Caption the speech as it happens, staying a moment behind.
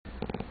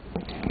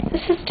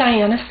This is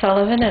Diana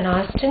Sullivan in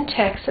Austin,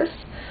 Texas.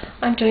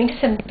 I'm doing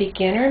some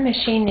beginner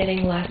machine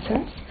knitting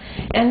lessons,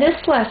 and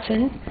this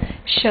lesson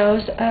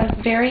shows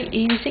a very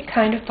easy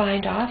kind of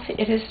bind off.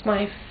 It is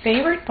my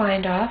favorite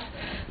bind off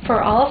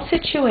for all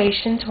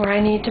situations where I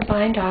need to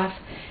bind off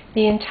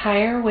the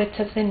entire width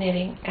of the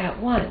knitting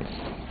at once.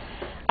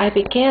 I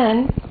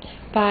begin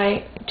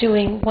by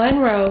doing one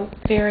row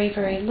very,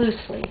 very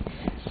loosely.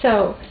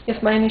 So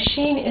if my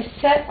machine is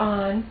set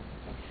on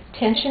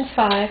tension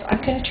 5,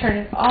 I'm going to turn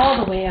it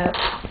all the way up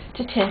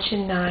to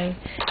tension 9.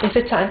 If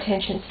it's on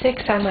tension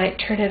 6, I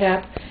might turn it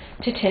up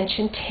to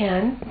tension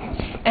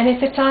 10. And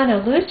if it's on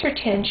a looser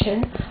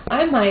tension,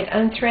 I might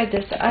unthread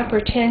this upper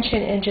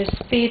tension and just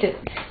feed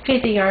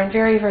the yarn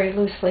very, very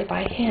loosely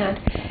by hand.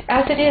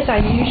 As it is, I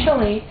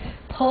usually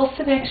pull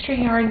some extra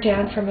yarn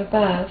down from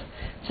above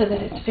so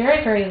that it's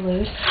very, very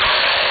loose.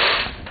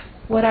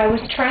 What I was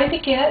trying to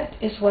get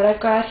is what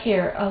I've got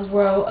here, a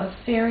row of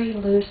very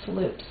loose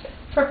loops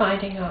for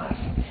binding off.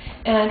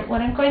 And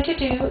what I'm going to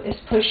do is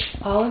push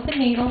all of the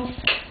needles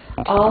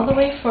all the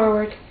way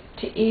forward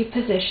to E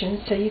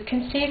position so you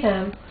can see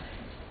them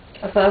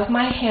above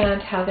my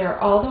hand, how they're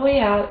all the way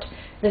out.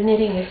 The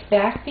knitting is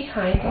back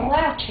behind the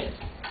latches.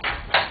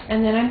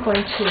 And then I'm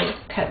going to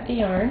cut the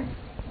yarn.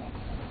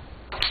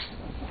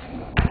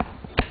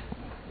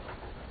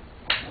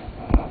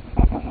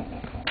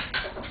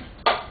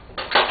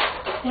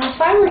 Now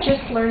if I were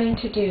just learning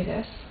to do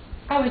this,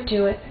 I would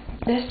do it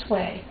this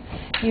way.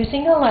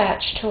 Using a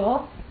latch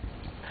tool,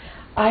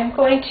 I'm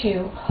going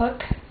to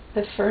hook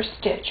the first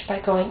stitch by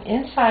going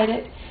inside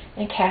it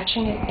and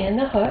catching it in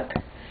the hook.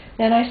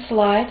 Then I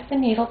slide the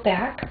needle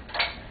back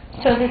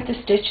so that the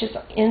stitch is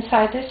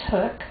inside this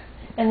hook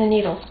and the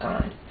needle's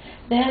gone.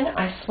 Then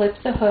I slip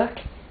the hook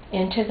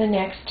into the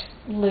next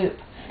loop.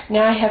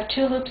 Now I have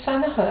 2 loops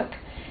on the hook,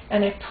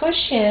 and I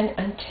push in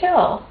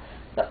until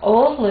the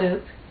old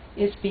loop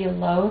is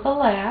below the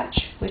latch,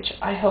 which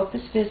I hope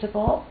is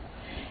visible,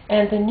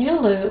 and the new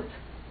loop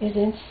is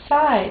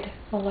inside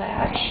the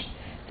latch.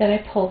 Then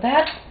I pull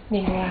that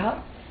needle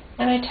out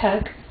and I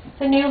tug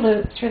the new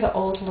loop through the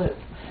old loop.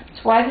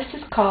 That's why this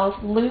is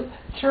called loop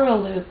through a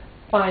loop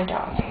bind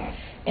off.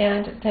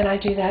 And then I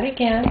do that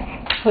again,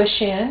 push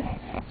in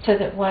so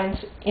that one's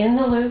in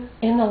the loop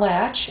in the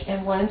latch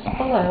and one's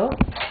below.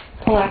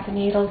 Pull out the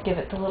needle, give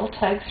it the little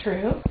tug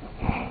through.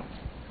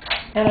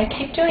 And I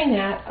keep doing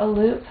that, a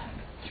loop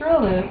through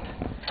a loop,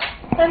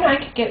 and I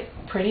could get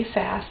pretty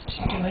fast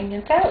doing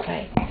it that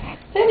way.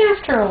 Then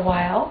after a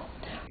while,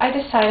 I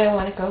decide I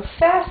want to go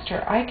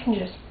faster. I can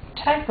just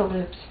tug the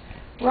loops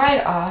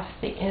right off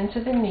the ends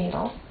of the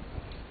needle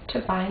to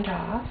bind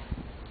off.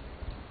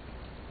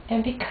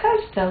 And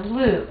because the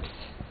loops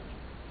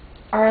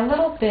are a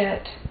little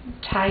bit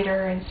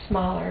tighter and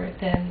smaller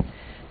than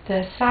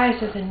the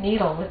size of the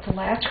needle with the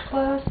latch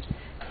closed,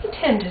 they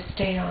tend to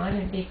stay on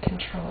and be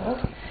controlled.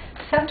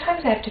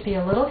 Sometimes I have to be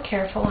a little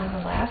careful on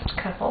the last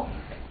couple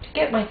to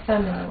get my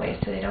thumb in the way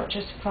so they don't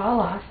just fall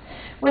off.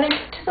 When I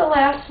get to the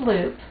last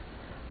loop,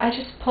 I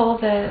just pull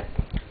the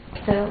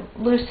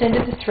loose end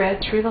of the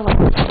thread through the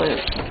last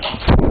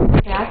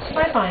loop. That's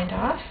my bind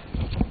off.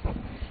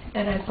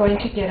 And I'm going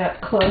to get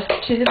up close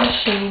to the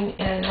machine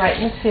and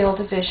right in the field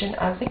of vision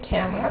of the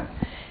camera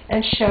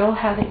and show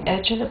how the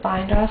edge of the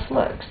bind off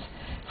looks.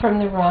 From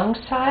the wrong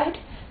side,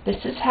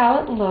 this is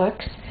how it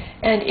looks,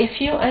 and if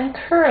you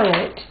uncurl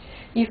it,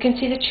 you can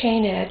see the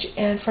chain edge,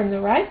 and from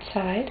the right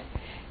side,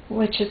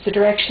 which is the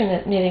direction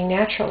that knitting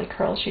naturally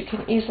curls, you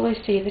can easily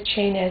see the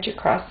chain edge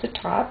across the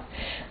top.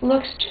 It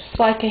looks just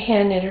like a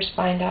hand knitter's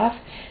bind off.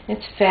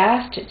 It's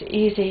fast, it's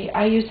easy.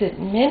 I use it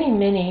in many,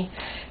 many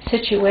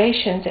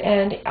situations,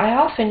 and I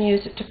often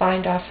use it to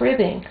bind off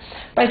ribbing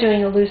by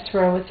doing a loose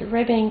row with the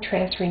ribbing,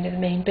 transferring to the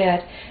main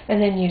bed, and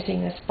then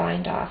using this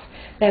bind off.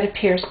 That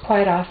appears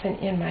quite often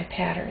in my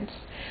patterns.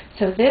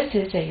 So this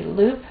is a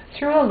loop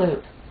through a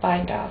loop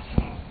bind off.